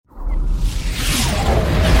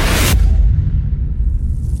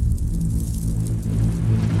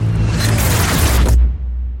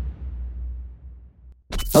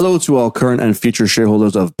Hello to all current and future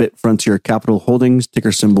shareholders of BitFrontier Capital Holdings,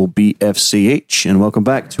 ticker symbol BFCH, and welcome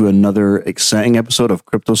back to another exciting episode of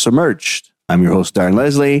Crypto Submerged. I'm your host, Darren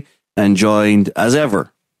Leslie, and joined, as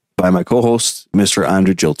ever, by my co-host, Mr.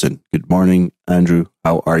 Andrew Jilton. Good morning, Andrew.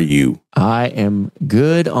 How are you? I am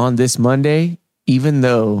good on this Monday, even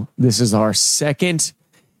though this is our second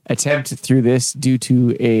attempt through this due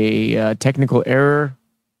to a technical error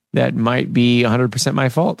that might be 100% my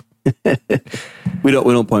fault. We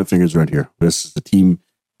don't point fingers around here. This is a team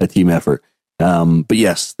effort. But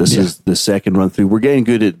yes, this is the second run through. We're getting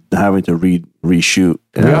good at having to reshoot.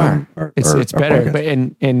 We are. It's better. Podcast. But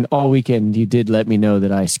in all weekend, you did let me know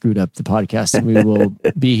that I screwed up the podcast, and we will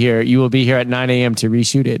be here. You will be here at 9 a.m. to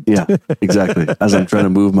reshoot it. Yeah, exactly. As I'm trying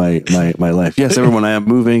to move my life. Yes, everyone, I am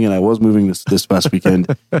moving, and I was moving this past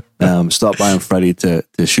weekend. Stopped by on Friday to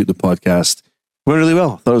shoot the podcast. Went really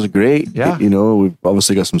well. Thought it was great. Yeah. You know, we've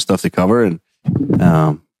obviously got some stuff to cover, and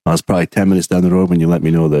I was probably 10 minutes down the road when you let me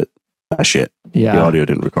know that shit. Yeah. The audio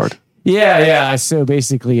didn't record. Yeah. So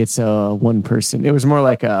basically, it's one person. It was more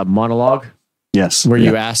like a monologue. Yes. Where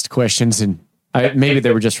you asked questions, and maybe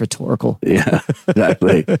they were just rhetorical. Yeah,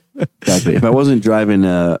 exactly. If I wasn't driving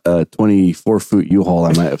a 24-foot U-Haul,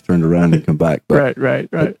 I might have turned around and come back. But Right.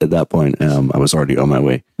 At that point, I was already on my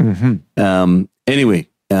way. Mm-hmm. Anyway,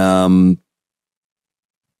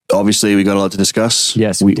 obviously, we got a lot to discuss.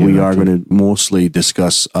 Yes, we are going to mostly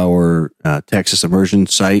discuss our Texas immersion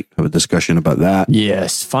site. Have a discussion about that.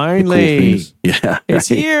 Yes, finally. Cool, yeah, it's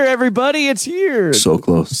here, everybody. It's here. So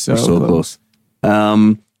close. So close.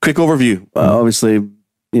 Quick overview. Obviously,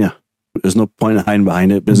 there's no point in hiding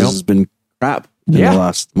behind it. Business has been crap in the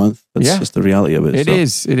last month. That's just the reality of it. It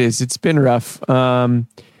is. It's been rough.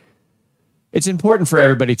 It's important for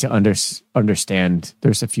everybody to understand.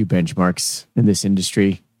 There's a few benchmarks in this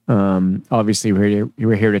industry. Obviously,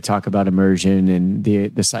 we're here to talk about immersion and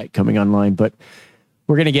the site coming online, but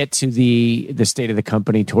we're going to get to the state of the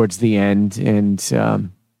company towards the end, and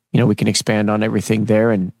we can expand on everything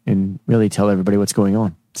there and really tell everybody what's going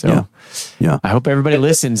on. So, yeah. I hope everybody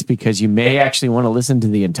listens, because you may actually want to listen to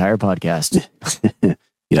the entire podcast.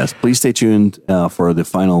 Yes, please stay tuned for the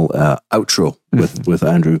final outro with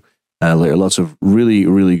Andrew later. Lots of really,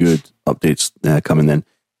 really good updates coming in.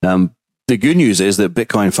 The good news is that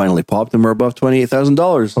Bitcoin finally popped and we're above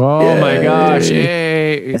 $28,000. Oh Yay. my gosh.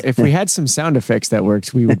 Yay. If we had some sound effects that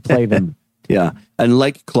worked, we would play them. Yeah. And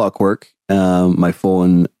like clockwork, my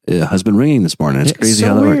phone has been ringing this morning. It's crazy so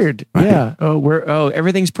how that weird. works. Right? Yeah.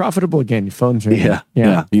 Everything's profitable again. Your phone's ringing.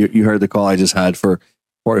 Yeah. You heard the call I just had for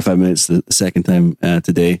 45 minutes the second time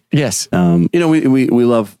today. Yes.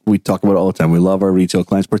 We talk about it all the time. We love our retail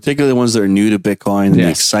clients, particularly the ones that are new to Bitcoin and the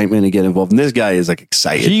excitement to get involed. And this guy is like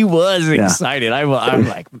excited. He was excited. I'm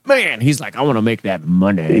like, man, he's like, I want to make that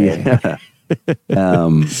money. Yeah.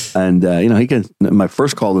 He can, my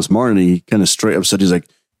first call this morning, he kind of straight up said, he's like,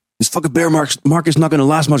 this fucking bear market's not going to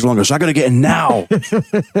last much longer, so I got to get in now.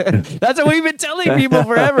 That's what we've been telling people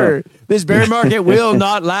forever. This bear market will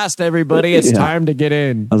not last, everybody. It's time to get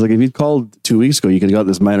in. I was like, if you'd called 2 weeks ago, you could have got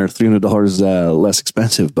this miner $300 less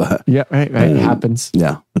expensive. But yeah, right. It happens.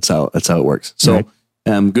 Yeah, that's how it works. So,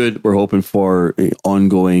 good. We're hoping for an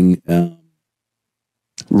ongoing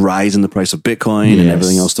rise in the price of Bitcoin and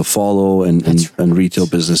everything else to follow, and retail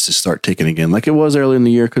business to start taking again, like it was early in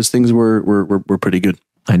the year, because things were pretty good.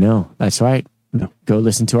 I know. That's right. Yeah. Go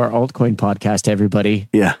listen to our altcoin podcast, everybody.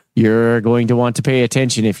 Yeah. You're going to want to pay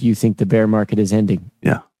attention if you think the bear market is ending.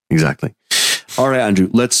 Yeah, exactly. All right,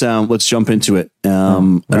 Andrew, let's jump into it.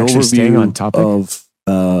 We're actually staying on topic.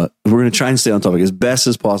 We're going to try and stay on topic as best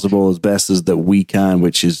as possible, as best as that we can,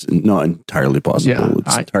 which is not entirely possible. Yeah,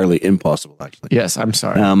 it's entirely impossible, actually. Yes, I'm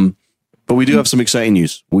sorry. But we do have some exciting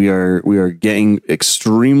news. We are getting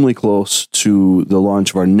extremely close to the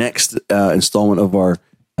launch of our next installment of our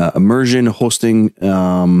immersion hosting.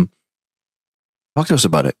 Talk to us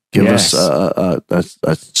about it. Give us a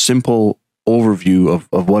simple overview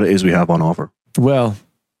of what it is we have on offer. Well,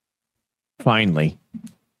 finally,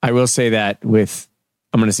 I will say that I'm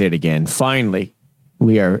going to say it again. Finally,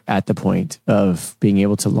 we are at the point of being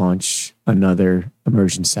able to launch another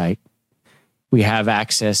immersion site. We have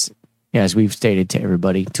access, as we've stated to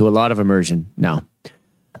everybody, to a lot of immersion now.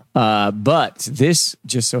 But this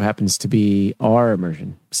just so happens to be our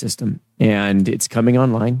immersion system, and it's coming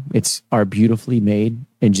online. It's our beautifully made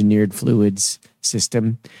engineered fluids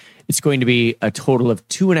system. It's going to be a total of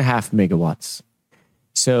 2.5 megawatts.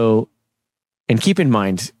 So, and keep in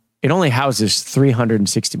mind, it only houses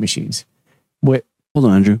 360 machines. Hold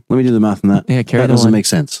on, Andrew. Let me do the math on that. Yeah, that doesn't make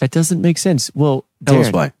sense. That doesn't make sense. Well, tell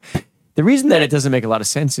us why. The reason that it doesn't make a lot of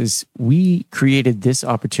sense is we created this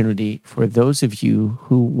opportunity for those of you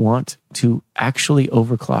who want to actually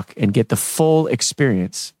overclock and get the full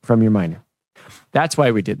experience from your miner. That's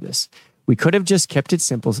why we did this. We could have just kept it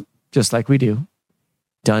simple, just like we do,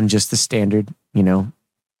 done just the standard,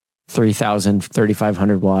 3,000,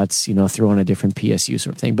 3,500 watts, throw on a different PSU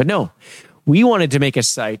sort of thing. But no, we wanted to make a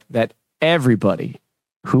site that everybody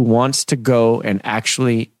who wants to go and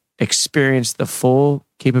actually experience the full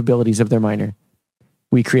capabilities of their miner,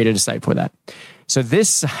 we created a site for that. So this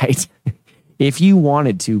site, if you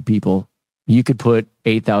wanted to, people, you could put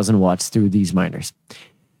 8,000 watts through these miners.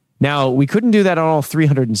 Now, we couldn't do that on all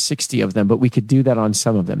 360 of them, but we could do that on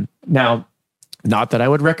some of them. Now, not that I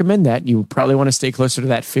would recommend that. You probably want to stay closer to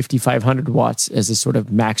that 5,500 watts as a sort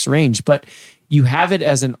of max range, but you have it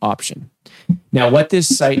as an option. Now, what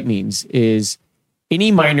this site means is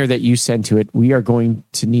any miner that you send to it, we are going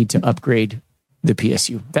to need to upgrade the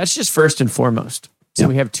PSU. That's just first and foremost. So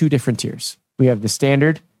we have two different tiers. We have the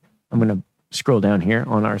standard. I'm going to scroll down here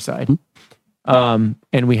on our side. And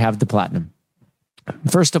we have the platinum.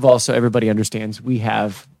 First of all, so everybody understands, we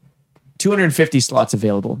have 250 slots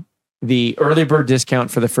available. The early bird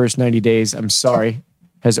discount for the first 90 days, I'm sorry,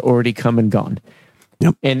 has already come and gone.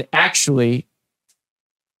 Yep. And actually,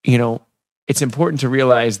 it's important to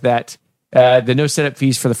realize that the no setup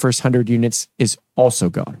fees for the first 100 units is also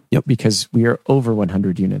gone. Yep. Because we are over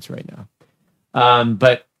 100 units right now.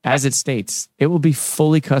 But as it states, it will be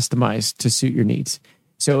fully customized to suit your needs.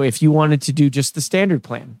 So if you wanted to do just the standard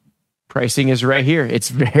plan, pricing is right here. It's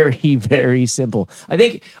very, very simple. I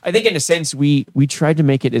think in a sense, we tried to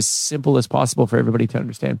make it as simple as possible for everybody to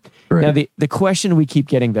understand. Right. Now, the question we keep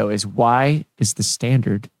getting, though, is why is the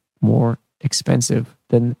standard more expensive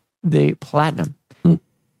than the platinum?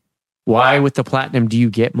 Why with the platinum do you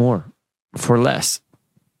get more for less?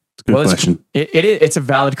 It's a good question. It's a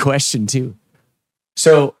valid question, too.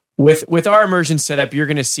 So with our immersion setup, you're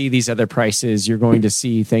going to see these other prices. You're going to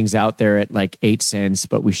see things out there at like 8 cents,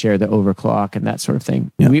 but we share the overclock and that sort of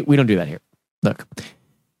thing. Yeah. We don't do that here. Look,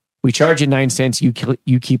 we charge you 9 cents. You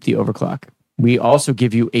keep the overclock. We also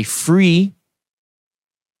give you a free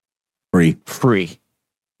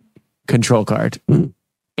control card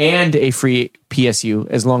and a free PSU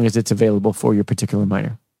as long as it's available for your particular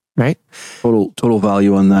miner. Right? Total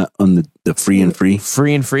value on that, on the free and free?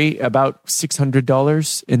 Free and free, about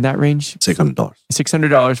 $600 in that range. $600.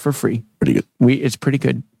 $600 for free. Pretty good. It's pretty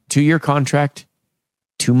good. 2-year contract,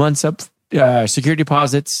 2 months up, security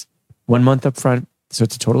deposits, 1 month up front. So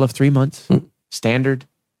it's a total of 3 months. Standard.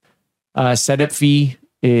 Setup fee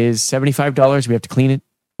is $75. We have to clean it,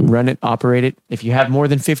 run it, operate it. If you have more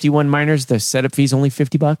than 51 miners, the setup fee is only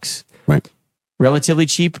 $50. Right. Relatively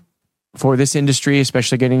cheap for this industry,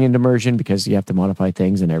 especially getting into immersion, because you have to modify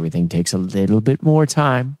things and everything takes a little bit more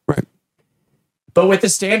time. Right. But with the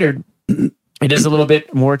standard, it is a little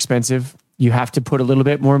bit more expensive. You have to put a little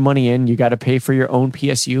bit more money in. You got to pay for your own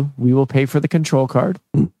PSU. We will pay for the control card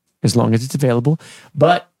as long as it's available.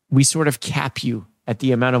 But we sort of cap you at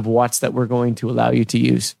the amount of watts that we're going to allow you to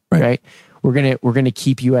use. Right? We're gonna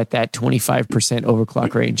keep you at that 25%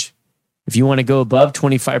 overclock range. If you want to go above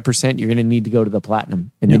 25%, you're going to need to go to the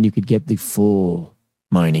platinum, and then you could get the full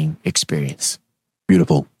mining experience.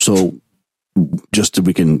 Beautiful. So just so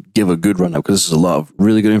we can give a good run up, because this is a lot of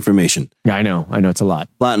really good information. Yeah, I know it's a lot.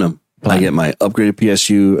 Platinum. I get my upgraded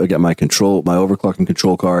PSU, I get my overclocking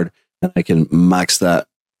control card, and I can max that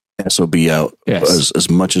SOB out as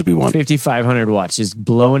much as we want. 5,500 watts, just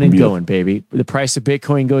blowing and going, baby. The price of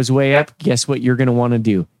Bitcoin goes way up. Guess what you're going to want to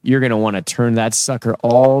do? You're going to want to turn that sucker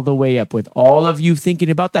all the way up with all of you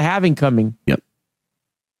thinking about the halving coming. Yep.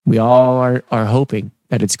 We all are hoping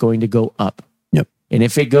that it's going to go up. Yep. And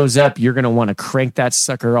if it goes up, you're going to want to crank that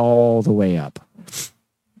sucker all the way up.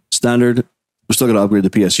 Standard. We're still going to upgrade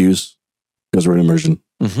the PSUs because we're in immersion.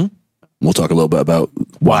 We'll talk a little bit about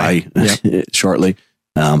why shortly.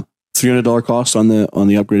 $300 cost on the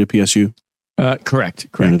upgraded PSU.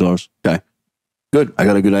 Correct. $300. Okay, good. I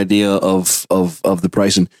got a good idea of the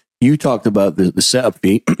pricing. You talked about the setup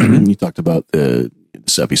fee. You talked about the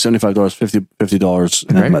setup fee, $75,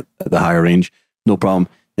 $50 at the higher range. No problem.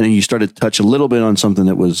 And then you started to touch a little bit on something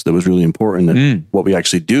that was really important, and what we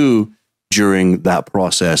actually do during that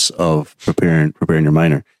process of preparing your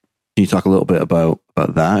miner. Can you talk a little bit about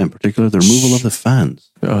that in particular, the removal of the fans?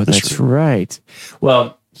 Oh, that's right.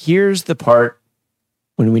 Well, here's the part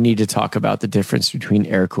when we need to talk about the difference between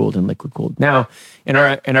air-cooled and liquid-cooled. Now, in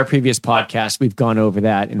our previous podcast, we've gone over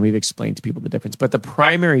that and we've explained to people the difference. But the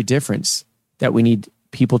primary difference that we need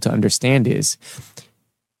people to understand is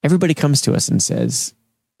everybody comes to us and says,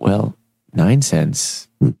 well, 9 cents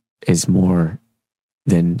is more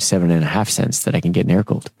than 7.5 cents that I can get in air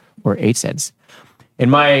cooled, or 8 cents. And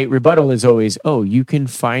my rebuttal is always, oh, you can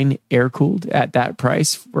find air cooled at that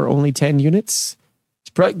price for only 10 units. It's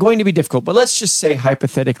probably going to be difficult, but let's just say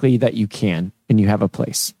hypothetically that you can and you have a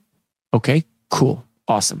place. Okay, cool,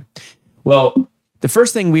 awesome. Well, the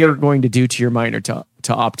first thing we are going to do to your miner to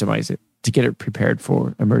optimize it, to get it prepared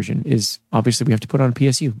for immersion, is obviously we have to put on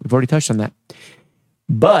PSU. We've already touched on that.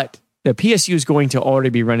 But the PSU is going to already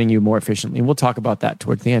be running you more efficiently. And we'll talk about that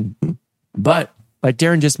towards the end. But like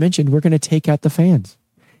Darren just mentioned, we're going to take out the fans.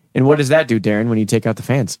 And what does that do, Darren, when you take out the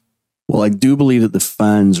fans? Well, I do believe that the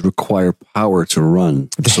fans require power to run.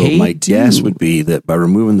 So my guess would be that by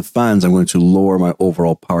removing the fans, I'm going to lower my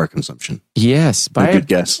overall power consumption. Yes. A good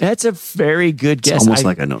guess. That's a very good guess. It's almost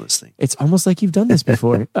like I know this thing. It's almost like you've done this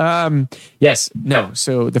before. Yes. No.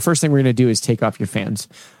 So the first thing we're going to do is take off your fans.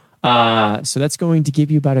 So that's going to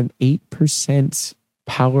give you about an 8%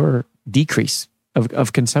 power decrease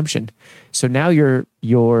of consumption. So now your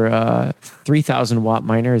 3,000 watt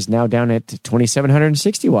miner is now down at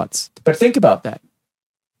 2,760 watts. But think about that.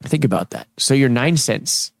 So your 9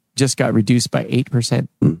 cents just got reduced by 8%.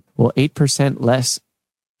 Well, 8% less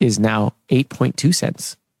is now 8.2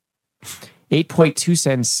 cents. 8.2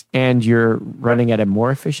 cents, and you're running at a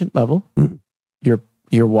more efficient level.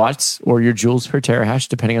 Your watts or your joules per terahash,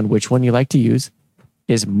 depending on which one you like to use,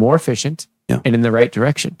 is more efficient and in the right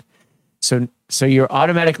direction. So you're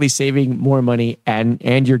automatically saving more money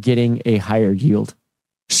and you're getting a higher yield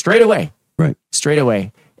straight away. Right. Straight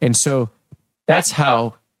away. And so that's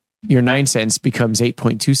how your 9 cents becomes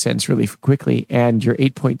 8.2 cents really quickly. And your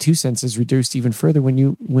 8.2 cents is reduced even further when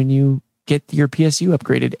you get your PSU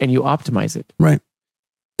upgraded and you optimize it. Right.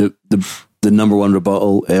 The number one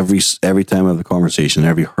rebuttal every time I have the conversation,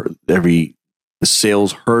 every the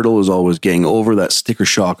sales hurdle is always getting over that sticker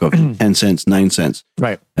shock of 10 cents, 9 cents.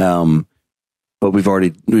 Right. But we've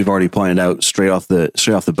already pointed out straight off the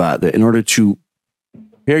bat that in order to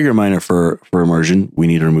prepare your miner for immersion, we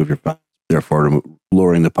need to remove your fans, therefore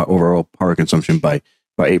lowering the overall power consumption by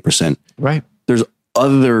 8%. Right. There's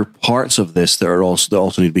other parts of this that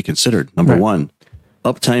also need to be considered. Number one,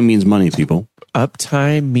 uptime means money, people.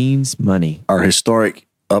 Uptime means money. Our historic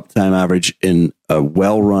uptime average in a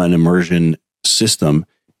well-run immersion system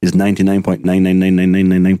is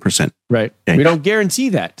 99.999999%. Right. Okay. We don't guarantee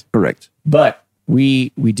that. Correct. But we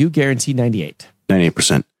do guarantee 98.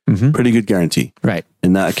 98%. Pretty good guarantee. Right.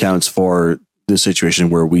 And that accounts for the situation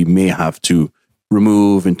where we may have to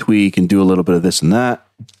remove and tweak and do a little bit of this and that.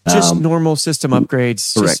 Just normal system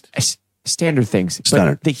upgrades. Correct. Just standard things.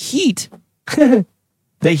 Standard. But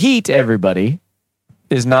the heat, everybody,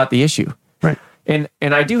 is not the issue. Right. And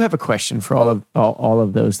I do have a question for all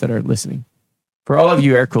of those that are listening. For all of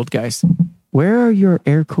you air-cooled guys, where are your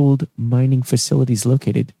air-cooled mining facilities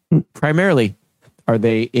located? Primarily, are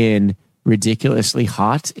they in ridiculously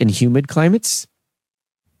hot and humid climates?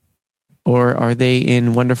 Or are they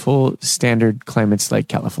in wonderful standard climates like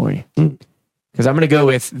California? Because I'm going to go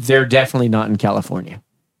with they're definitely not in California.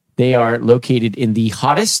 They are located in the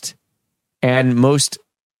hottest and most,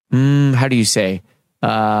 how do you say,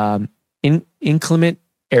 inclement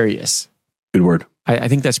areas. Good word. I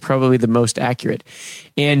think that's probably the most accurate.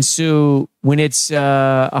 And so when it's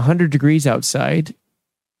 100 degrees outside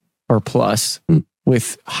or plus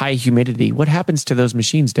with high humidity, what happens to those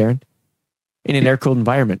machines, Darren? In an air-cooled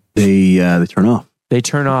environment? They turn off. They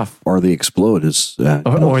turn off. Or they explode.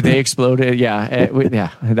 Or they explode. Yeah.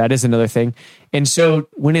 Yeah, that is another thing. And so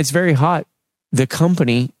when it's very hot, the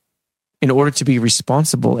company, in order to be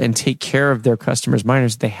responsible and take care of their customers'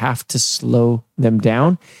 miners, they have to slow them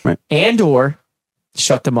down and or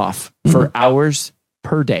shut them off for hours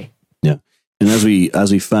per day. Yeah. And as we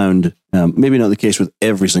found, maybe not the case with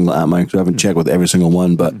every single app miner, because I haven't checked with every single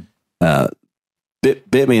one, but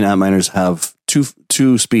Bitmain app miners have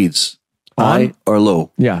two speeds, high or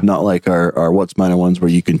low. Yeah. Not like our What's Miner ones where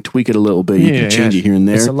you can tweak it a little bit, you can change it here and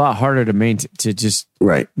there. It's a lot harder to just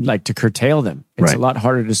like to curtail them. It's a lot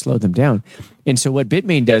harder to slow them down. And so what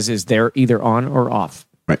Bitmain does is they're either on or off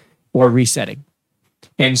or resetting.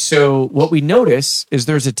 And so what we notice is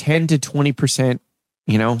there's a 10 to 20%,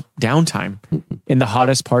 downtime in the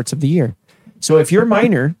hottest parts of the year. So if your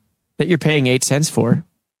miner that you're paying 8 cents for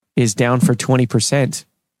is down for 20%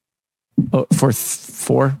 for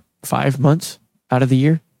 4-5 months out of the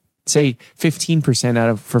year, say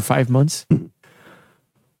 15% for 5 months,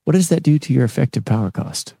 what does that do to your effective power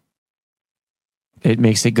cost? It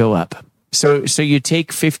makes it go up. So you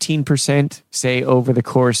take 15%, say over the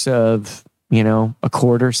course of, a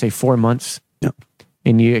quarter, say 4 months,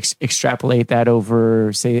 and you extrapolate that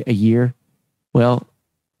over, say, a year. Well,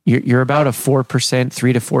 you're about a 4%,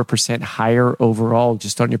 3 to 4% higher overall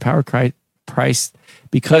just on your power price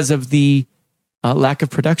because of the lack of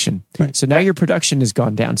production. Right. So now your production has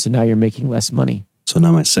gone down. So now you're making less money. So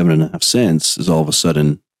now my 7.5 cents is all of a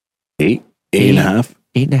sudden eight and a half.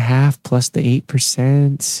 8.5 plus the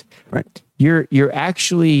 8%. Right. You're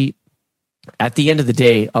actually, at the end of the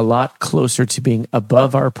day, a lot closer to being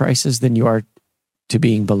above our prices than you are to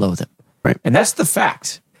being below them. Right. And that's the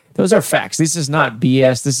fact. Those are facts. This is not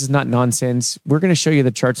BS. This is not nonsense. We're going to show you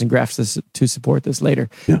the charts and graphs to support this later.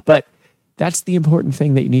 Yeah. But that's the important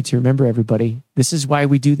thing that you need to remember, everybody. This is why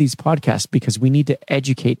we do these podcasts, because we need to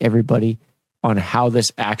educate everybody on how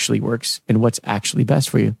this actually works and what's actually best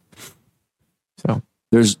for you. So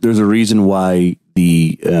there's a reason why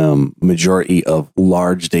the majority of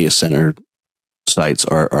large data center sites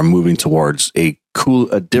are moving towards a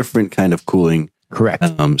different kind of cooling correct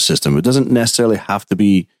system. It doesn't necessarily have to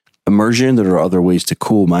be immersion. There are other ways to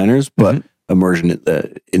cool miners, but immersion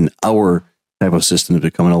in our type of system is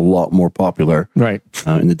becoming a lot more popular right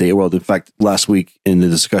in the data world. In fact, last week in the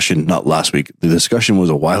discussion, not last week, the discussion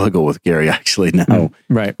was a while ago with Gary actually now.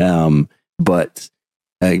 Right. But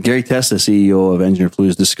Gary Testa, CEO of Engineer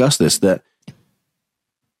Fluids, discussed this, that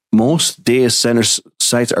most data center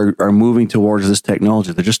sites are moving towards this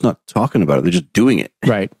technology. They're just not talking about it. They're just doing it.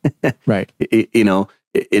 Right. Right.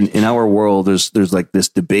 In our world, there's like this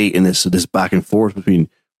debate and this back and forth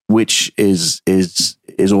between which is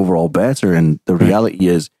overall better. And the reality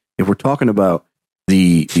is, if we're talking about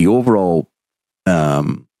the overall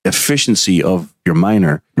efficiency of your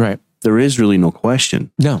miner, right, there is really no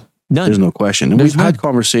question. No, none. There's no question. And we've had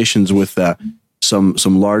conversations with some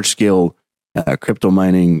large scale crypto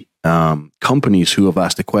mining companies who have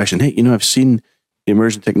asked the question, hey, I've seen the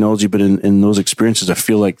emerging technology, but in those experiences, I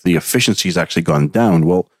feel like the efficiency has actually gone down.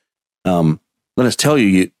 Well, let us tell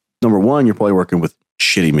you, number one, you're probably working with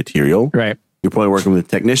shitty material. Right. You're probably working with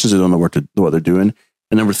technicians that don't know what they're doing.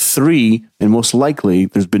 And number three, and most likely,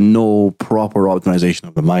 there's been no proper optimization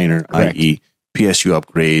of the miner, correct, i.e. PSU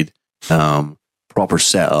upgrade, proper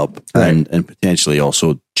setup, right, and potentially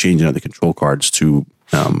also changing out the control cards to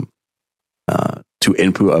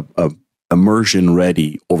input a immersion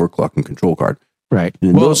ready overclocking control card. Right.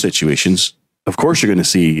 And in those situations, of course, you're going to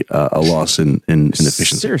see a loss in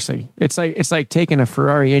efficiency. Seriously, it's like taking a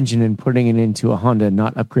Ferrari engine and putting it into a Honda, and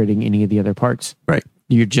not upgrading any of the other parts. Right.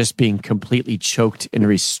 You're just being completely choked and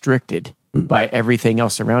restricted by everything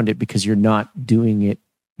else around it because you're not doing it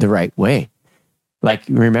the right way. Like,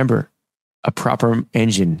 remember, a proper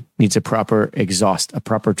engine needs a proper exhaust, a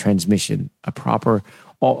proper transmission, a proper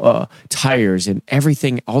tires, and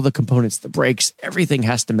everything, all the components, the brakes, everything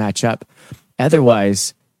has to match up.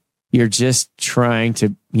 Otherwise, you're just trying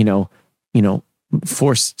to,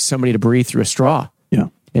 force somebody to breathe through a straw. Yeah.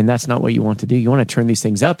 And that's not what you want to do. You want to turn these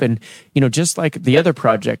things up. And, just like the other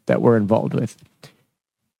project that we're involved with,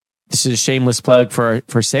 this is a shameless plug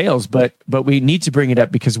for sales, but we need to bring it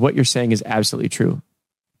up because what you're saying is absolutely true.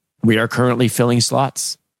 We are currently filling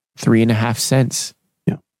slots, 3.5 cents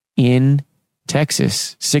in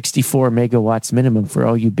Texas, 64 megawatts minimum for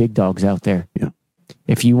all you big dogs out there. Yeah.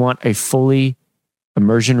 If you want a fully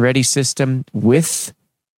immersion ready system with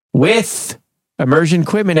immersion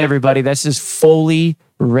equipment, everybody, that's just fully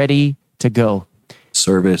ready to go.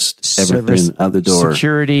 Serviced, everything out the door.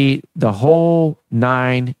 Security, the whole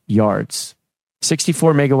 9 yards.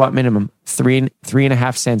 64 megawatt minimum,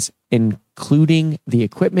 3.5 cents, including the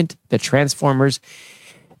equipment, the transformers,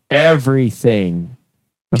 everything.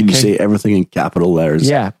 Can you say everything in capital letters?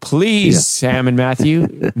 Yeah, please, Sam and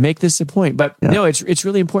Matthew, make this a point. But no, it's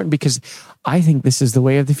really important because I think this is the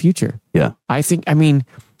way of the future. Yeah. I mean,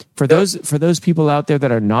 for those people out there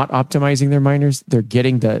that are not optimizing their miners, they're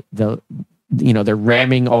getting they're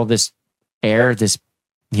ramming all this air, this,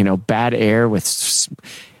 bad air with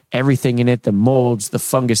everything in it, the molds, the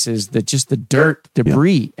funguses, the dirt,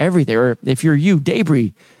 debris, everything. Or if you're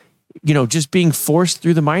debris, just being forced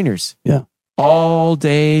through the miners. Yeah. All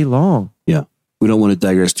day long. Yeah. We don't want to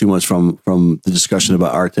digress too much from the discussion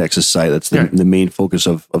about our Texas site. That's the main focus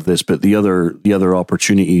of this. But the other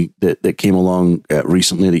opportunity that came along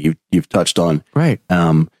recently that you've touched on, right,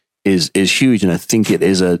 is huge, and I think it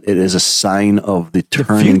is a sign of the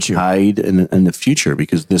turning tide in the future,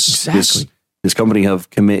 because this company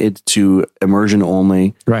have committed to immersion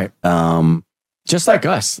only, right. Just like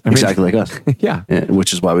us. Exactly like us. Yeah.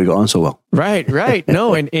 Which is why we got on so well. Right.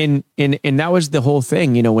 No, and that was the whole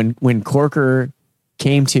thing, when Corker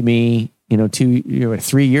came to me,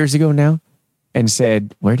 3 years ago now, and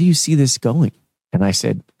said, "Where do you see this going?" And I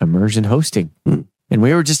said, "Immersion hosting." And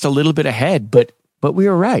we were just a little bit ahead, but we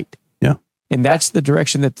were right. Yeah. And that's the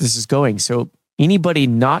direction that this is going. So, Anybody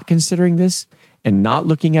not considering this and not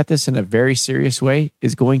looking at this in a very serious way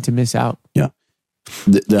is going to miss out. Yeah.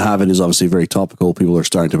 The Havin is obviously very topical. People are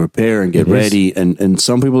starting to prepare and get ready, and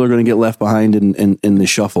some people are going to get left behind in the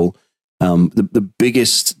shuffle. The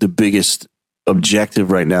biggest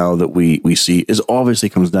objective right now that we see is obviously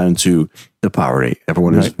comes down to the power rate.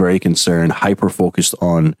 Everyone is very concerned, hyper focused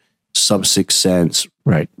on sub 6 cents,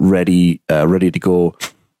 ready to go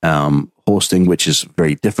hosting, which is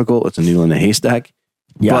very difficult. It's a needle in a haystack.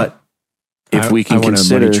 Yeah. But if we can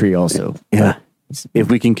consider a tree also, if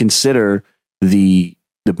we can consider the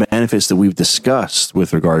benefits that we've discussed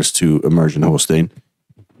with regards to immersion hosting,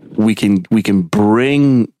 we can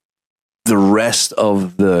bring the rest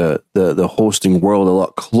of the hosting world a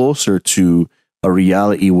lot closer to a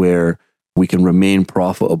reality where we can remain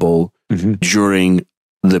profitable during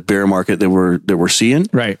the bear market that we're seeing,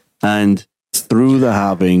 right? And through the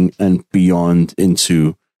halving and beyond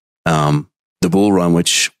into the bull run,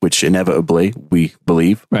 which inevitably we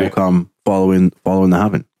believe will come following the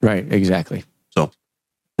halving. Right, exactly. So,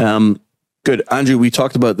 good, Andrew. We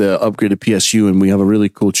talked about the upgraded PSU, and we have a really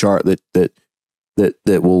cool chart that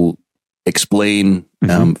will explain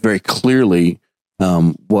very clearly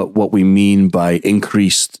what we mean by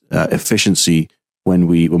increased efficiency when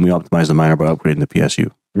we optimize the miner by upgrading the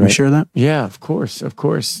PSU. Can we share that? Yeah, of course.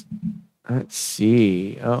 Let's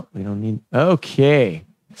see. Oh, we don't need. Okay.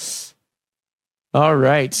 All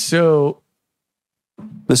right. So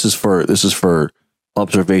this is for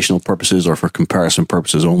observational purposes or for comparison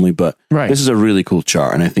purposes only, but this is a really cool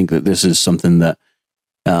chart, and I think that this is something that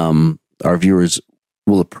our viewers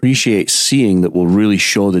will appreciate seeing, that will really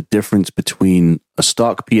show the difference between a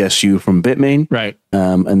stock PSU from Bitmain,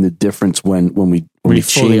 and the difference when we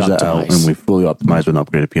change that out and we fully optimize with an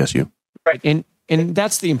upgraded PSU. Right, and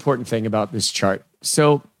that's the important thing about this chart.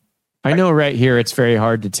 So I know right here it's very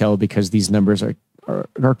hard to tell because these numbers are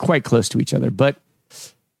quite close to each other, but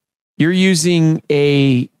you're using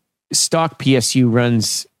a stock PSU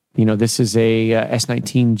runs, this is a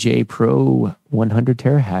S19J Pro 100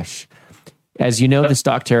 terahash. As you know, the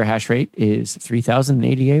stock terahash rate is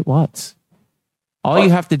 3,088 watts. All you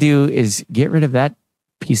have to do is get rid of that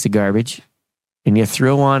piece of garbage and you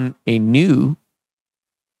throw on a new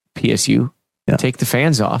PSU, take the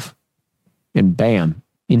fans off, and bam,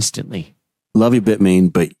 instantly. Love you,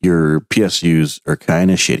 Bitmain, but your PSUs are kind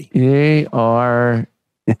of shitty. They are.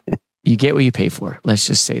 You get what you pay for. Let's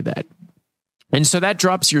just say that. And so that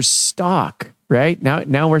drops your stock, right?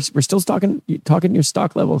 Now we're still talking your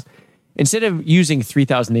stock levels. Instead of using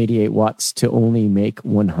 3,088 watts to only make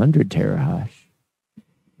 100 terahash,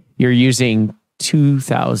 you're using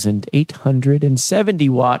 2,870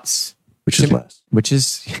 watts. Which is less. Which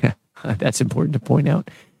is, that's important to point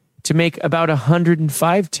out, to make about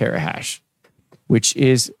 105 terahash, which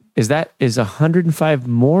is 105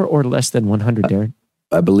 more or less than 100, Darren?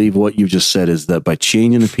 I believe what you just said is that by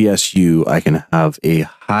changing the PSU, I can have a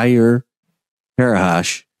higher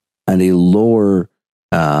terahash and a lower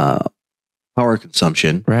power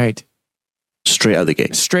consumption. Right. Straight out the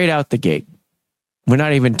gate. Straight out the gate. We're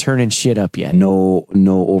not even turning shit up yet. No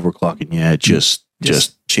overclocking yet. Just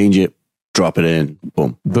change it, drop it in,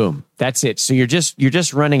 boom. Boom. That's it. So you're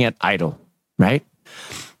just running at idle, right?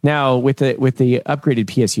 Now with the upgraded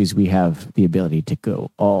PSUs, we have the ability to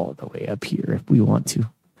go all the way up here if we want to.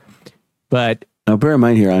 But now bear in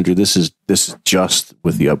mind here, Andrew, this is just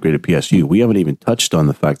with the upgraded PSU. We haven't even touched on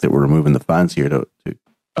the fact that we're removing the fans here to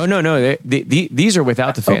Oh no! These are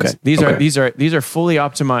without the fans. Okay. These are fully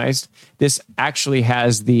optimized. This actually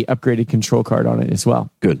has the upgraded control card on it as well.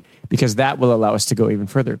 Good, because that will allow us to go even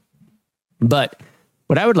further. But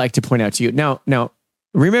what I would like to point out to you now,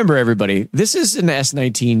 remember everybody, this is an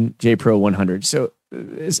S19J Pro 100, so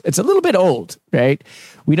it's a little bit old, right?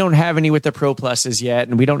 We don't have any with the Pro Pluses yet,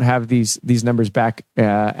 and we don't have these numbers back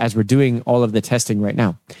as we're doing all of the testing right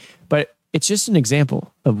now. But it's just an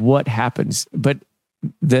example of what happens. But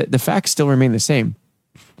the facts still remain the same.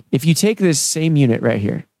 If you take this same unit right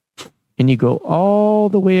here and you go all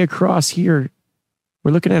the way across here,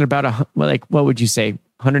 we're looking at about what would you say,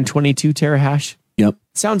 122 terahash? Yep.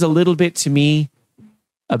 Sounds a little bit to me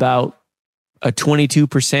about a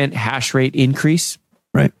 22% hash rate increase.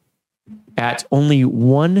 Right. At only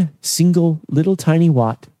one single little tiny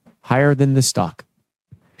watt higher than the stock.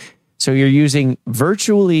 So you're using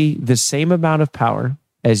virtually the same amount of power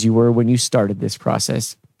as you were when you started this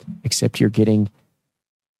process, except you're getting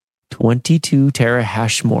 22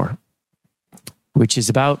 terahash more, which is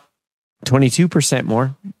about 22%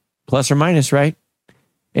 more, plus or minus, right?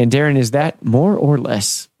 And Darren, is that more or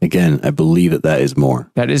less? Again, I believe that is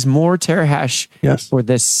more. That is more terahash for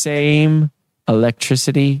the same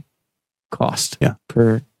electricity cost Yeah.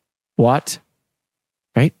 per watt,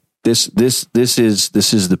 right? This is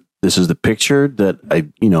the picture that I,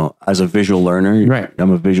 as a visual learner, Right.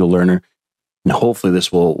 I'm a visual learner, and hopefully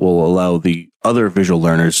this will allow the other visual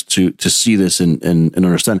learners to see this and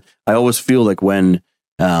understand. I always feel like when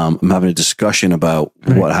I'm having a discussion about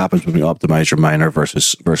what happens when you optimize your miner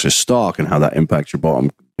versus stock and how that impacts your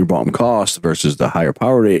bottom cost versus the higher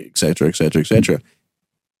power rate, et cetera, et cetera, et cetera.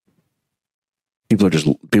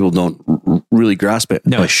 People don't really grasp it.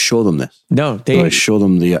 No. I show them this. No, I show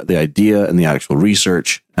them the idea and the actual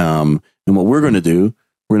research. And what we're going to do,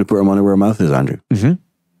 we're going to put our money where our mouth is, Andrew. Mm-hmm.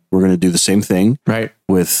 We're going to do the same thing right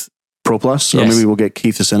with Pro Plus, or Yes. maybe we'll get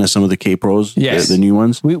Keith to send us some of the K Pros, Yes. the new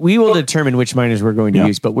ones. We will determine which miners we're going to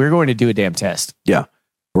use, but we're going to do a damn test. Yeah,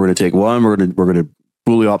 we're going to take one. We're going to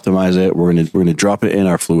fully optimize it. We're going to drop it in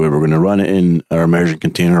our fluid. We're going to run it in our immersion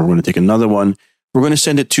container. We're going to take another one. We're going to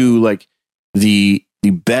send it to like the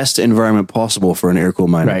best environment possible for an air-cooled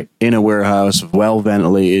miner, Right. in a warehouse, well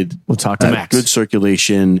ventilated. We'll talk to Max. Good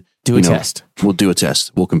circulation. Do a test. We'll do a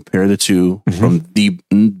test. We'll compare the two from the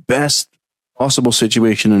best possible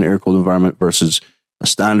situation in an air-cooled environment versus a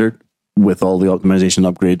standard with all the optimization,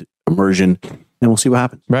 upgrade, immersion, and we'll see what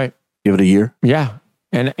happens. Right. Give it a year. Yeah.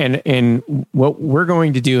 And what we're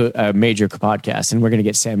going to do a major podcast, and we're going to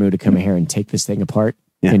get Samu to come in here and take this thing apart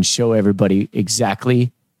and show everybody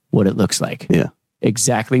exactly what it looks like. Yeah.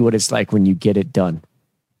 Exactly what it's like when you get it done.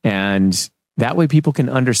 And that way people can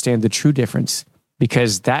understand the true difference,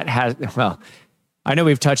 because that has, well, I know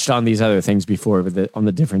we've touched on these other things before with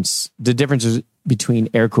the differences between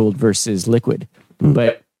air cooled versus liquid,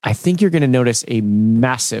 but I think you're going to notice a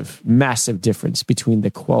massive, massive difference between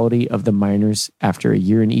the quality of the miners after a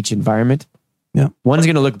year in each environment. Yeah. One's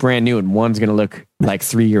going to look brand new and one's going to look like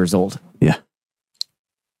 3 years old. Yeah.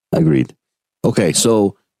 Agreed. Okay.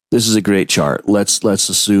 So this is a great chart. Let's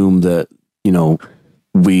assume that,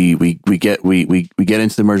 we get into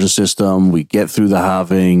the immersion system, we get through the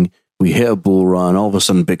halving, we hit a bull run. All of a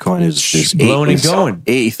sudden, Bitcoin is blowing and going.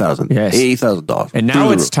 $80,000. Yes. $80,000. And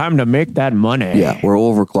now it's time to make that money. Yeah, we're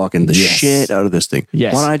overclocking the shit out of this thing.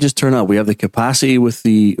 Yes. Why don't I just turn up? We have the capacity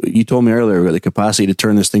you told me earlier, we have the capacity to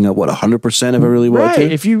turn this thing up, 100% if I really wanted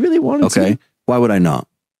to? If you really wanted to. Okay. Why would I not?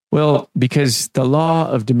 Well, because the law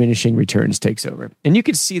of diminishing returns takes over. And you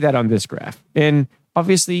can see that on this graph. And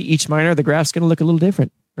obviously, each miner, the graph's going to look a little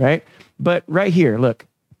different, right? But right here, look,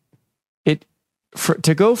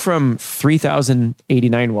 to go from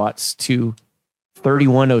 3,089 watts to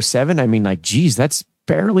 3,107, I mean, like, geez, that's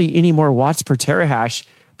barely any more watts per terahash.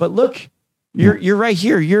 But look, you're right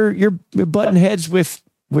here. You're butting heads with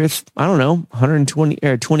I don't know, 120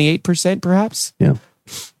 or 28% perhaps. Yeah.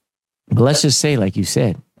 But let's just say, like you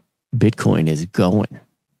said, Bitcoin is going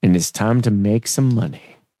and it's time to make some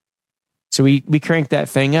money. So we crank that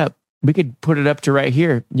thing up. We could put it up to right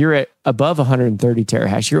here. You're at above 130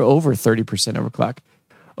 terahash. You're over 30% overclock.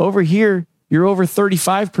 Over here, you're over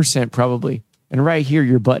 35% probably. And right here,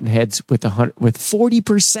 you're butting heads with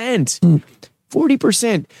 40%.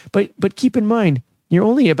 40%. But keep in mind, you're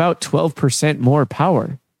only about 12% more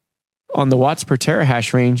power on the watts per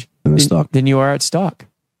terahash range than you are at stock.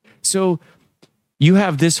 So you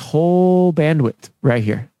have this whole bandwidth right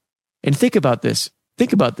here. And think about this.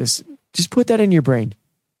 Just put that in your brain.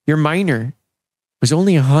 Your miner was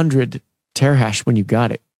only 100 terahash when you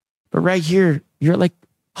got it. But right here, you're at like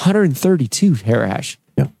 132 terahash.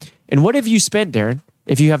 Yeah. And what have you spent, Darren,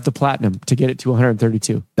 if you have the platinum to get it to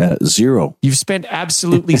 132? Zero. You've spent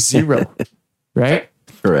absolutely zero, right?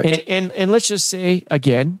 Correct. And let's just say,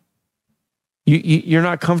 again, you're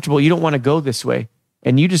not comfortable. You don't want to go this way.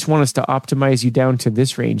 And you just want us to optimize you down to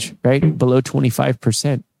this range, right? Below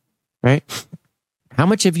 25%, right? How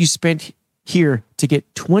much have you spent here to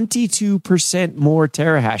get 22% more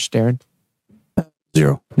terahash, Darren?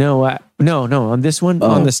 Zero. No, on this one,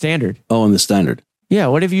 on the standard. Oh, on the standard. Yeah,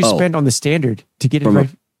 what have you spent on the standard to get it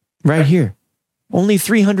right here? Only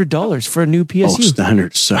 $300 for a new PSU. Oh,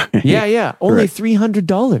 standard, sorry. Yeah, only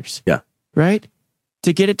 $300. Yeah. Right?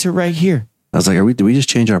 To get it to right here. I was like, did we just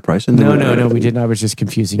change our pricing? No, we didn't. I was just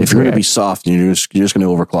confusing. If you're going to be soft, and you're just going to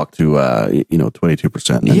overclock to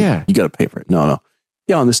 22%. Yeah, you got to pay for it. No.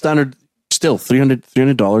 Yeah, on the standard, still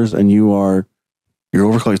 $300, and you're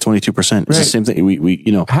overclocking 22%. It's the same thing. We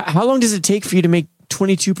How long does it take for you to make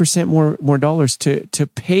 22% more dollars to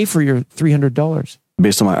pay for your $300?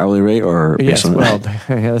 Based on my hourly rate, or based on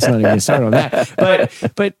let's not even start on that.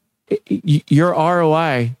 But your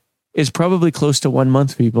ROI is probably close to 1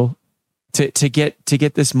 month, people. To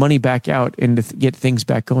get this money back out and to get things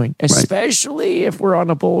back going, especially if we're on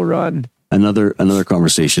a bull run. Another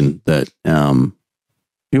conversation that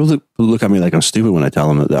people look at me like I'm stupid when I tell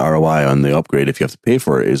them that the ROI on the upgrade, if you have to pay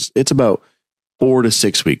for it, it's about 4 to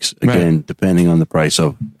 6 weeks. Again, depending on the price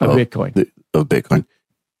of Bitcoin. Of Bitcoin.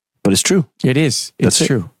 But it's true. It is. It's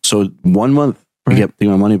true. So 1 month, I get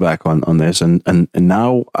my money back on this, and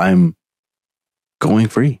now I'm going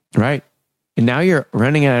free. Right. And now you're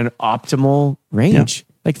running at an optimal range.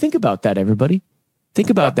 Yeah. Like, think about that, everybody. Think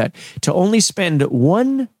about that. To only spend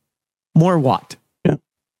 1 more watt. Yeah.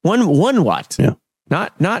 One watt. Yeah.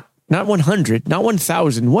 Not 100, not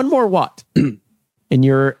 1,000, 1 more watt. And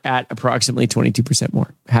you're at approximately 22%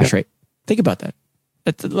 more hash rate. Think about that.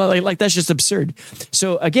 That's just absurd.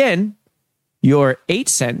 So again, your 8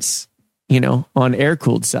 cents, on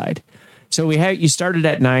air-cooled side. So you started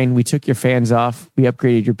at 9, we took your fans off, we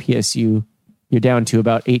upgraded your PSU, you're down to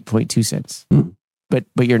about 8.2 cents. But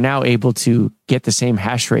you're now able to get the same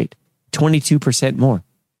hash rate, 22% more.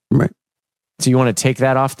 Right. So you want to take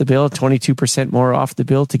that off the bill, 22% more off the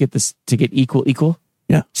bill to get equal?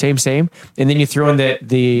 Yeah. Same. And then you throw in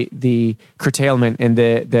the curtailment and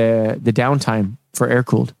the downtime for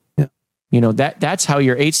air-cooled. Yeah. That's how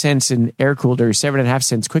your 8 cents in air-cooled or 7.5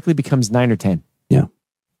 cents quickly becomes 9 or 10. Yeah.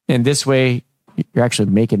 And this way, you're actually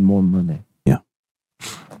making more money. Yeah.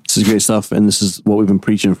 This is great stuff. And this is what we've been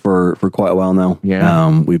preaching for quite a while now.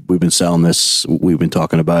 Yeah. We've been selling this. We've been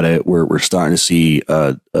talking about it. We're starting to see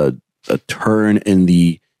a turn in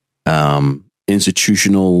the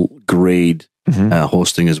institutional grade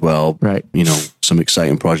hosting as well. Right. Some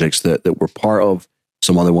exciting projects that we're part of,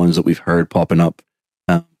 some other ones that we've heard popping up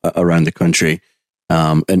around the country.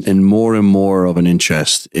 And more of an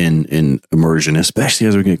interest in immersion, especially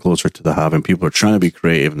as we get closer to the halving. People are trying to be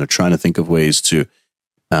creative and they're trying to think of ways to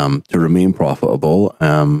remain profitable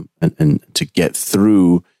and to get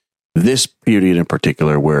through this period in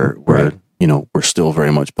particular where we're still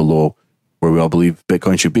very much below where we all believe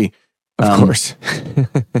Bitcoin should be. Of course.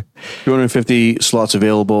 250 slots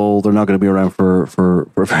available. They're not going to be around for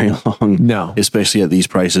very long. No. Especially at these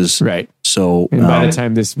prices. Right. So by the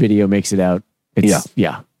time this video makes it out, it's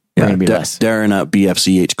going to be less. Darren at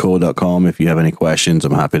bfchco.com. If you have any questions,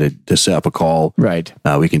 I'm happy to set up a call. Right.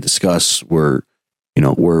 We can discuss. We're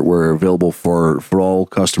available for all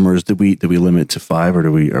customers. Did we limit to 5 or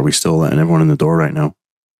are we still letting everyone in the door right now?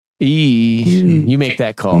 You make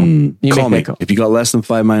that call. Call me. If you got less than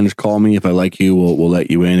 5 miners, call me. If I like you, we'll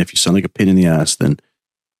let you in. If you sound like a pin in the ass, then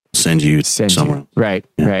send you somewhere. Right.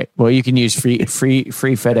 Well, you can use free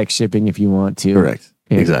FedEx shipping if you want to. Correct.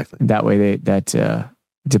 Exactly. That way, that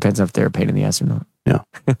depends if they're a pain in the ass or not. Yeah.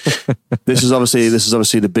 This is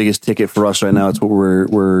obviously the biggest ticket for us right now. It's what we're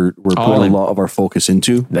putting a lot of our focus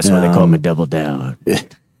into. That's why they call me Double Down.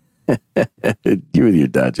 You with your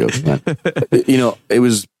dad jokes, man. It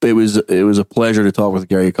was a pleasure to talk with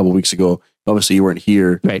Gary a couple of weeks ago. Obviously, you weren't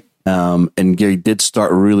here, right? And Gary did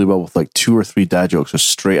start really well with like 2 or 3 dad jokes, just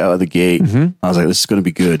straight out of the gate. I was like, "This is going to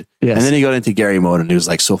be good." Yes. And then he got into Gary mode, and he was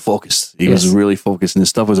like so focused. He was really focused, and his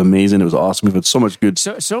stuff was amazing. It was awesome. We've had so much good,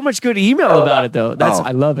 so much good email about it, though.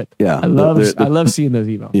 I love it. Yeah, I love seeing those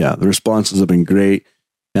emails. Yeah, the responses have been great.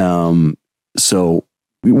 So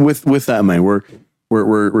with that in mind, we're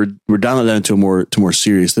dialing down to more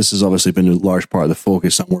serious. This has obviously been a large part of the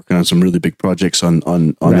focus. I'm working on some really big projects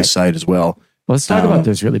on this side as well. Let's talk about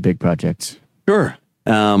those really big projects. Sure.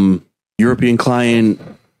 European client,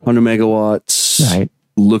 100 megawatts. Right.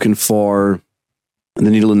 Looking for the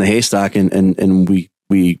needle in the haystack, and we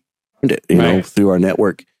found it, through our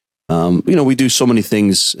network. We do so many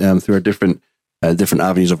things through our different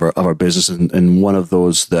avenues of our business, and one of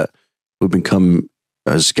those that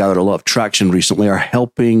has gathered a lot of traction recently are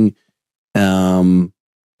helping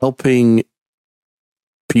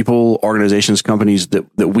people, organizations, companies that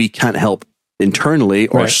we can't help internally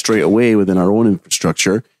or straight away within our own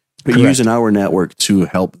infrastructure, but using our network to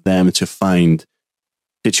help them to find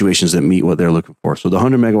situations that meet what they're looking for. So the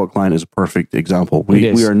 100 megawatt client is a perfect example.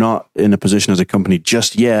 We are not in a position as a company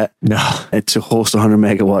just yet to host 100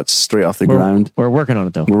 megawatts straight off the ground. We're working on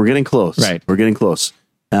it though. We're getting close. Right. We're getting close.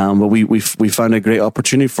 But we found a great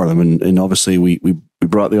opportunity for them, and obviously we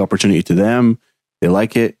brought the opportunity to them. They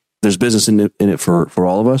like it. There's business in it for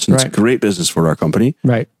all of us, and it's great business for our company.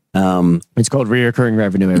 Right. It's called reoccurring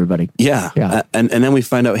revenue, everybody. Yeah. And then we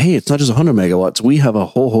find out, hey, it's not just 100 megawatts. We have a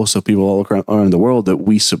whole host of people all around the world that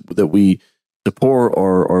we support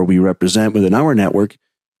or we represent within our network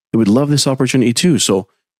that would love this opportunity too. So,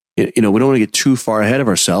 we don't want to get too far ahead of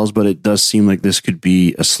ourselves, but it does seem like this could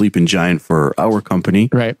be a sleeping giant for our company.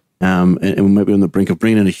 Right. And we might be on the brink of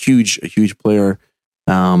bringing in a huge player,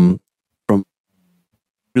 from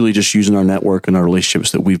really just using our network and our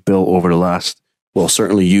relationships that we've built over the last, well,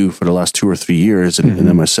 certainly you for the last 2 or 3 years, and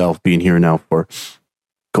then myself being here now for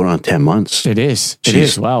going on 10 months. It is. Jeez. It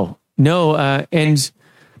is. Wow. No, and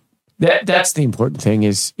that's the important thing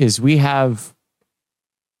is we have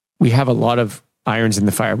a lot of irons in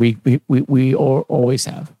the fire. We always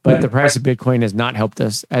have, but the price of Bitcoin has not helped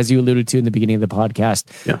us, as you alluded to in the beginning of the podcast.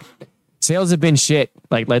 Yeah, sales have been shit.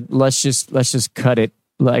 Like let's just cut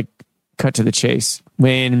to the chase.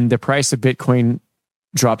 When the price of Bitcoin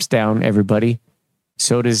drops down, everybody,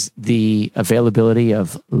 so does the availability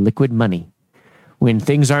of liquid money. When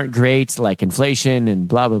things aren't great, like inflation and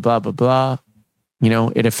blah blah blah blah blah,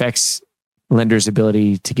 it affects lenders'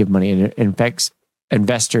 ability to give money, and it affects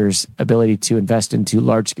investors' ability to invest into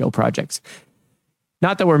large-scale projects.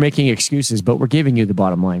 Not that we're making excuses, but we're giving you the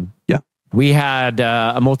bottom line. Yeah. We had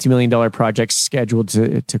a multi-million-dollar project scheduled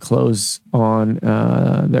to close on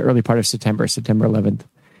the early part of September 11th.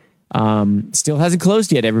 Still hasn't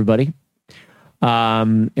closed yet, everybody.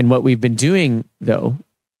 And what we've been doing, though,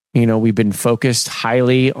 we've been focused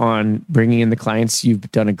highly on bringing in the clients. You've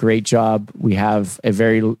done a great job. We have a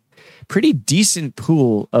pretty decent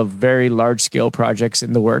pool of very large scale projects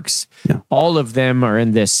in the works. Yeah. All of them are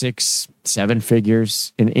in the 6-7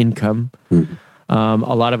 figures in income. Mm-hmm.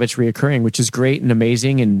 A lot of it's reoccurring, which is great and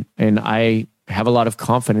amazing. And I have a lot of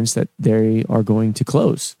confidence that they are going to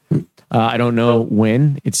close. I don't know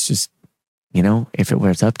when. It's just, if it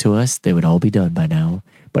was up to us, they would all be done by now,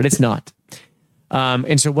 but it's not.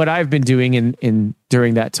 And so what I've been doing in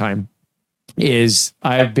during that time is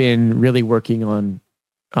I've been really working on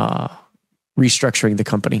restructuring the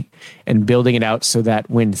company and building it out so that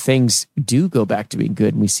when things do go back to being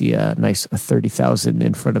good and we see a nice 30,000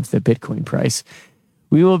 in front of the Bitcoin price,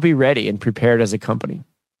 we will be ready and prepared as a company.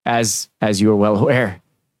 As you are well aware,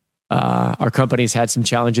 our company's had some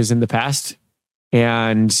challenges in the past,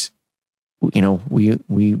 and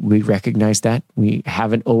we recognize that. We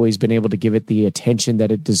haven't always been able to give it the attention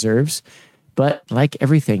that it deserves, but like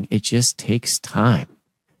everything, it just takes time.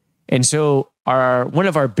 And so one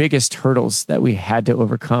of our biggest hurdles that we had to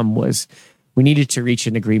overcome was we needed to reach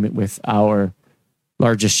an agreement with our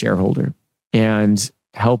largest shareholder and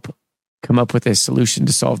help come up with a solution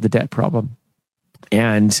to solve the debt problem.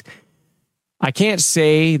 And I can't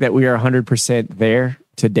say that we are 100% there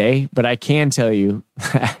today, but I can tell you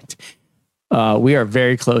that we are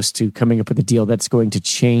very close to coming up with a deal that's going to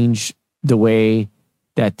change the way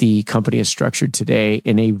that the company is structured today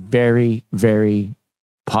in a very, very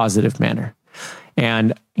positive manner.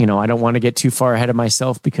 And, I don't want to get too far ahead of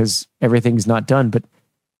myself because everything's not done, but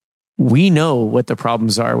we know what the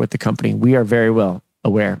problems are with the company. We are very well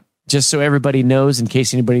aware. Just so everybody knows, in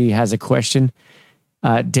case anybody has a question,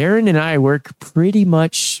 Darren and I work pretty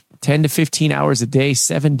much 10 to 15 hours a day,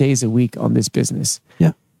 7 days a week on this business.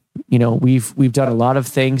 Yeah. We've done a lot of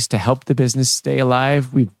things to help the business stay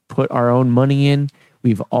alive. We've put our own money in.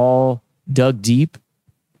 We've all dug deep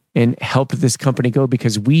and helped this company go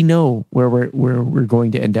because we know where we're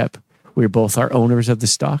going to end up. We're both our owners of the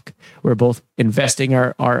stock. We're both investing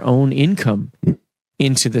our own income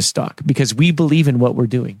into the stock because we believe in what we're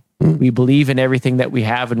doing. We believe in everything that we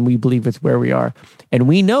have, and we believe with where we are. And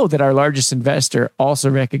we know that our largest investor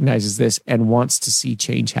also recognizes this and wants to see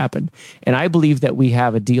change happen. And I believe that we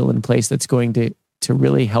have a deal in place that's going to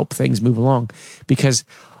really help things move along because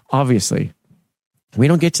obviously we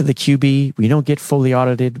don't get to the QB, we don't get fully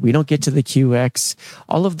audited, we don't get to the QX.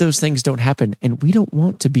 All of those things don't happen. And we don't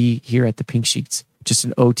want to be here at the Pink Sheets, just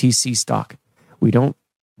an OTC stock. We don't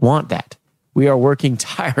want that. We are working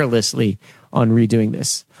tirelessly on redoing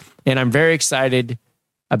this. And I'm very excited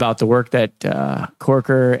about the work that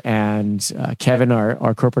Corker and Kevin,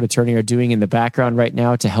 our corporate attorney, are doing in the background right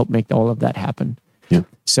now to help make all of that happen. Yeah.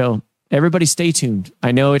 So everybody stay tuned.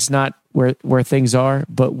 I know it's not where things are,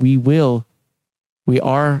 but we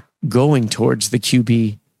are going towards the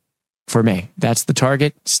QB for May. That's the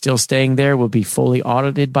target. Still staying there. We'll be fully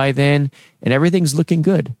audited by then, and everything's looking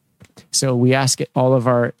good. So we ask all of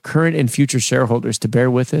our current and future shareholders to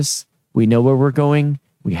bear with us. We know where we're going.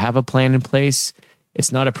 We have a plan in place.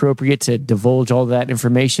 It's not appropriate to divulge all that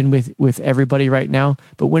information with everybody right now,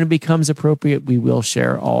 but when it becomes appropriate, we will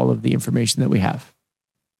share all of the information that we have.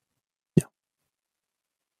 Yeah.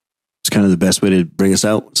 It's kind of the best way to bring us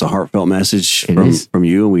out. It's a heartfelt message from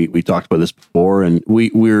you. We talked about this before, and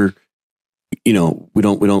we're we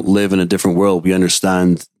don't live in a different world. We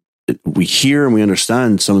understand, we hear and we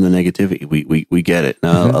understand some of the negativity. We get it.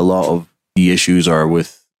 Now, a lot of the issues are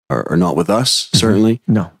not with us, certainly.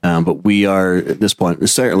 No. But we are at this point,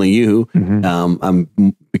 certainly you,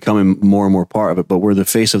 I'm becoming more and more part of it, but we're the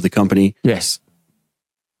face of the company. Yes.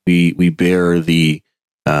 We bear the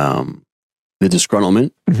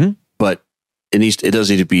disgruntlement, but it does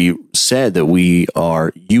need to be said that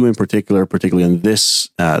you in particular, particularly on this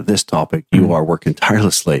topic, you are working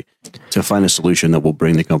tirelessly to find a solution that will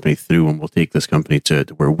bring the company through and will take this company to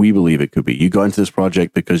where we believe it could be. You got into this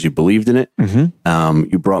project because you believed in it.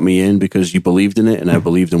 You brought me in because you believed in it, and I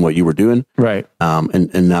believed in what you were doing. Right.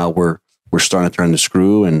 And now we're starting to turn the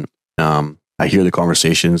screw, and I hear the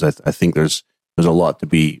conversations. I think there's a lot to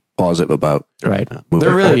be positive about. Right.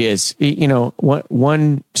 There really is. You know,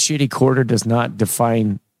 one shitty quarter does not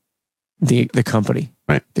define the company.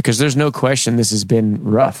 Right. Because there's no question this has been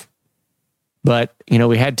rough. But, you know,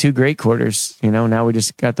 we had 2 great quarters. You know, now we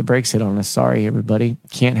just got the brakes hit on us. Sorry, everybody.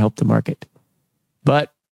 Can't help the market.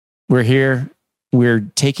 But we're here. We're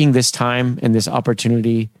taking this time and this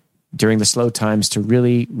opportunity during the slow times to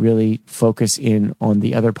really, really focus in on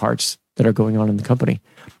the other parts that are going on in the company.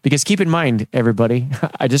 Because keep in mind, everybody,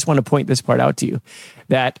 I just want to point this part out to you,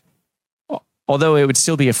 that although it would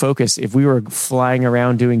still be a focus, if we were flying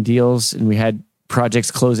around doing deals and we had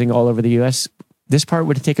projects closing all over the US, this part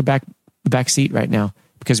would take a back seat right now,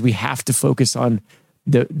 because we have to focus on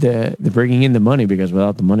the bringing in the money, because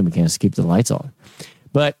without the money, we can't keep the lights on.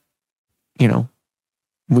 But, you know,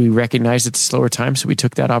 we recognized it's a slower time, so we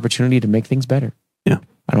took that opportunity to make things better. Yeah.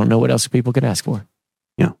 I don't know what else people could ask for.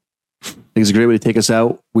 Yeah. I think it's a great way to take us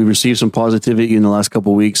out. We received some positivity in the last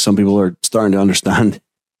couple of weeks. Some people are starting to understand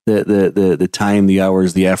the time, the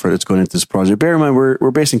hours, the effort that's going into this project. Bear in mind,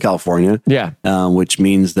 we're based in California. Yeah. Which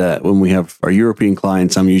means that when we have our European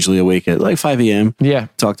clients, I'm usually awake at like 5 a.m. Yeah.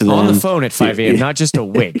 Talk to them. On the phone at 5 a.m., not just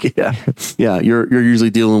awake. Yeah. Yeah. You're usually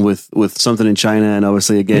dealing with something in China. And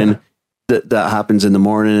obviously, again, that happens in the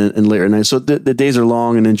morning and later at night. So the days are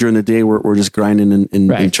long. And then during the day, we're just grinding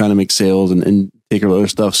and trying to make sales and take care of other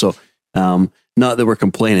stuff. So, not that we're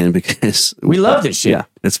complaining, because we love this shit. Yeah,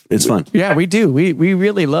 it's fun. Yeah, we do. We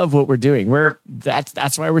really love what we're doing.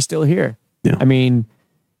 That's why we're still here. Yeah. I mean,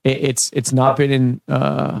 it's not been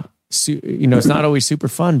it's not always super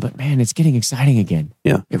fun, but man, it's getting exciting again.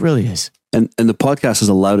 Yeah, it really is. And the podcast has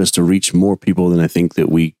allowed us to reach more people than I think that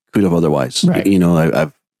we could have otherwise. Right. You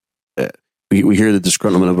know, we hear the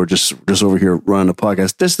disgruntlement of we're just over here running a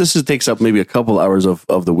podcast. This takes up maybe a couple hours of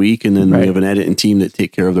the week, and then we have an editing team that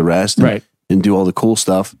take care of the rest. And do all the cool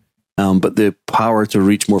stuff. But the power to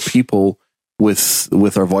reach more people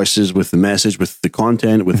with our voices, with the message, with the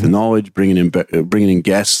content, with the knowledge, bringing in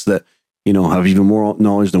guests that, you know, have even more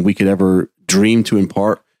knowledge than we could ever dream to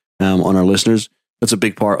impart on our listeners. That's a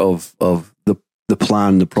big part of the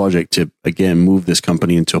plan, the project, to again move this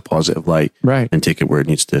company into a positive light, and take it where it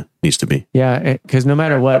needs to be. Yeah, because no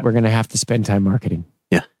matter what, we're going to have to spend time marketing.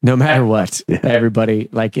 Yeah. No matter what, everybody,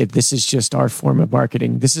 this is just our form of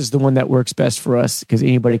marketing. This is the one that works best for us, because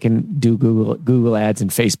anybody can do Google ads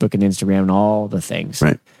and Facebook and Instagram and all the things.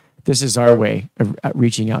 Right. This is our way of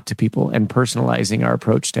reaching out to people and personalizing our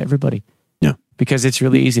approach to everybody. Yeah. Because it's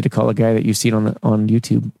really easy to call a guy that you've seen on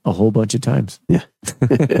YouTube a whole bunch of times. Yeah.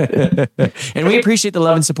 And we appreciate the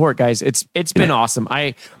love and support, guys. It's been awesome.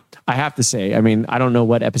 I have to say, I mean, I don't know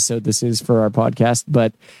what episode this is for our podcast,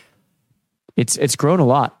 but it's grown a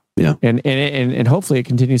lot. Yeah. And hopefully it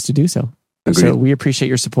continues to do so. Agreed. So we appreciate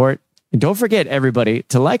your support. And don't forget, everybody,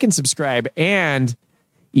 to like and subscribe and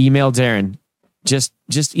email Darren. Just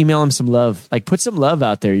email him some love. Like, put some love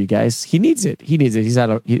out there, you guys. He needs it. He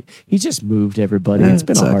just moved, everybody. It's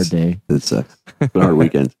been a hard day. It sucks. It's been a hard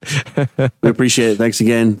weekend. We appreciate it. Thanks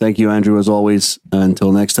again. Thank you, Andrew, as always.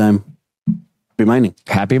 Until next time, happy mining.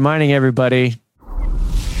 Happy mining, everybody.